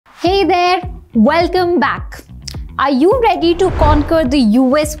Welcome back. Are you ready to conquer the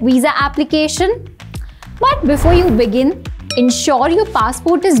US visa application? But before you begin, ensure your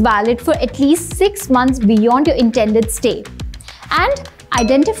passport is valid for at least 6 months beyond your intended stay. And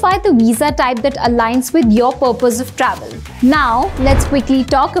identify the visa type that aligns with your purpose of travel. Now, let's quickly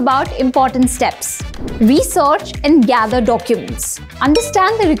talk about important steps. Research and gather documents.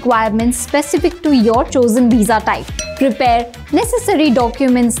 Understand the requirements specific to your chosen visa type. Prepare necessary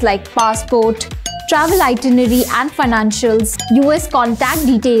documents like passport, travel itinerary and financials, US contact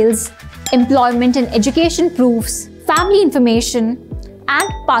details, employment and education proofs, family information, and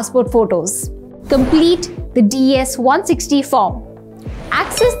passport photos. Complete the DS-160 form.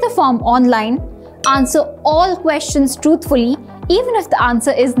 Access the form online, answer all questions truthfully even if the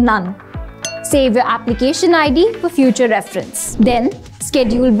answer is none. Save your application ID for future reference. Then,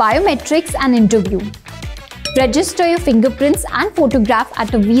 schedule biometrics and interview. Register your fingerprints and photograph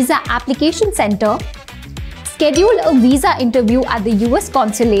at a visa application center. Schedule a visa interview at the US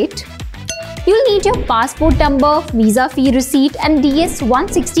consulate. You'll need your passport number, visa fee receipt, and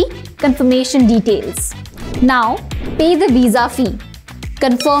DS-160 confirmation details. Now, pay the visa fee.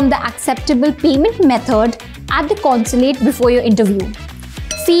 Confirm the acceptable payment method at the consulate before your interview.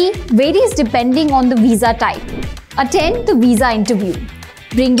 Fee varies depending on the visa type. Attend the visa interview.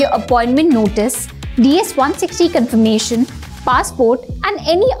 Bring your appointment notice, DS-160 confirmation, passport, and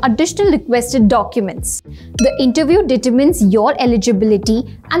any additional requested documents. The interview determines your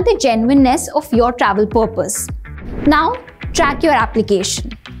eligibility and the genuineness of your travel purpose. Now, track your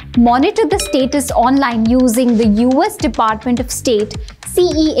application. Monitor the status online using the US Department of State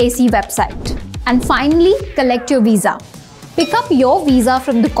CEAC website. And finally, collect your visa. Pick up your visa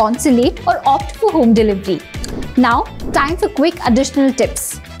from the consulate or opt for home delivery. Now, time for quick additional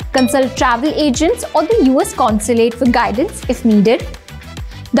tips. Consult travel agents or the US consulate for guidance if needed.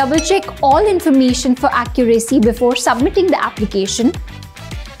 Double-check all information for accuracy before submitting the application.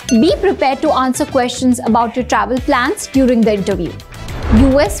 Be prepared to answer questions about your travel plans during the interview.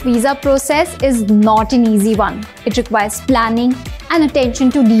 US visa process is not an easy one. It requires planning and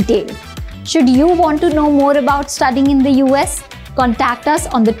attention to detail. Should you want to know more about studying in the US? Contact us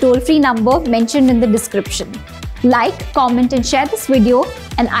on the toll-free number mentioned in the description. Like, comment and share this video,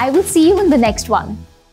 and I will see you in the next one.